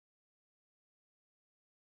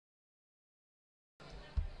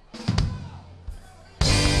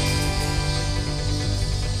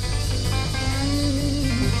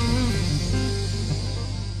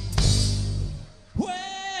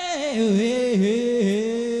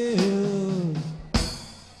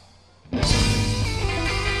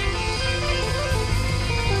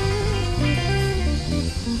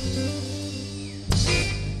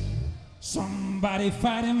Somebody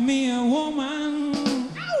fighting me, a woman.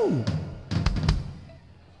 Ow!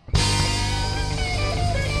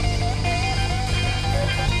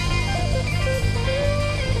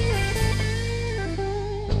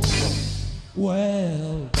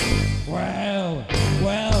 Well, well,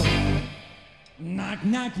 well, knock,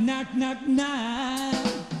 knock, knock, knock, knock.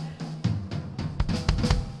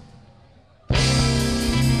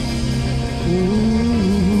 Ooh.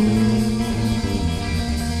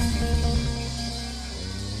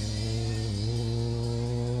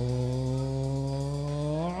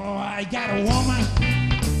 I got a woman,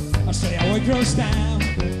 I say I work girls down.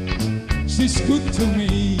 She's good to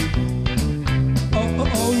me. Oh, oh,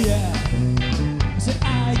 oh, yeah. I say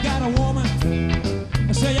I got a woman,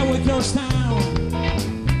 I say I work girls down.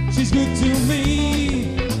 She's good to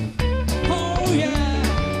me. Oh,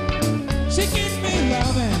 yeah. She gives me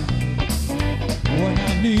loving when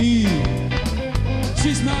I need.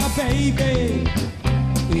 She's my baby,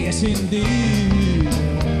 yes indeed.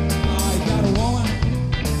 I got a woman,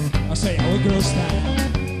 I say our girl's down.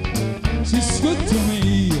 She's good to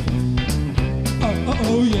me. Oh, oh,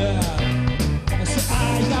 oh yeah. I say I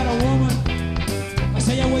got a woman, I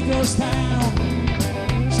say our girl's down.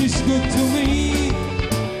 She's good to me.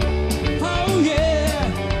 Oh yeah.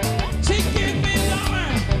 She give me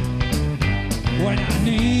loving when I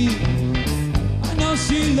need. I know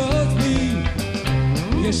she loves me.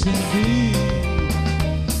 Yes indeed.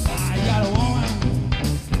 I got a woman,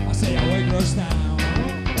 I say our girl's down.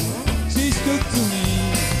 She's good to me.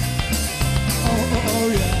 Oh, oh, oh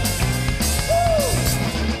yeah.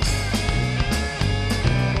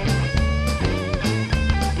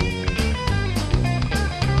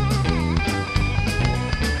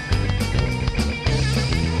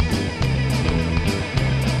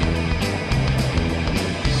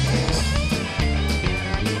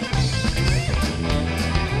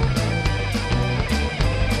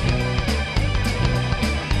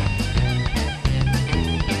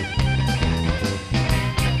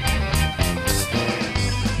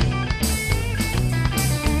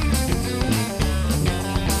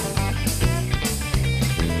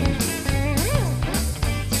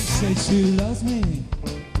 She loves me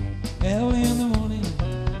early in the morning,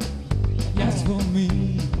 just for me.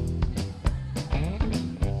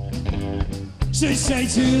 She said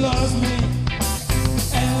she loves me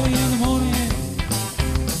early in the morning,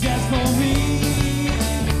 just for me.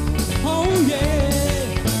 Oh yeah,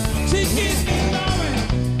 she gives me loving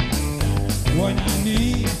when I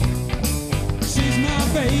need. She's my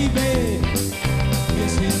baby,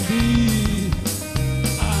 yes indeed.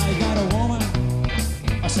 I got a woman,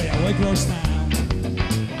 I say I work girls down.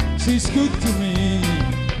 She's good to me.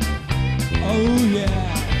 Oh yeah.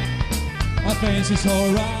 I think she's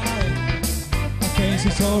alright. I think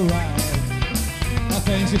she's alright. I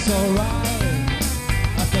think she's alright.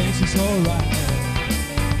 I think she's alright.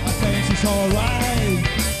 I think she's alright.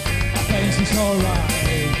 I think she's alright.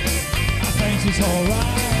 I think she's alright.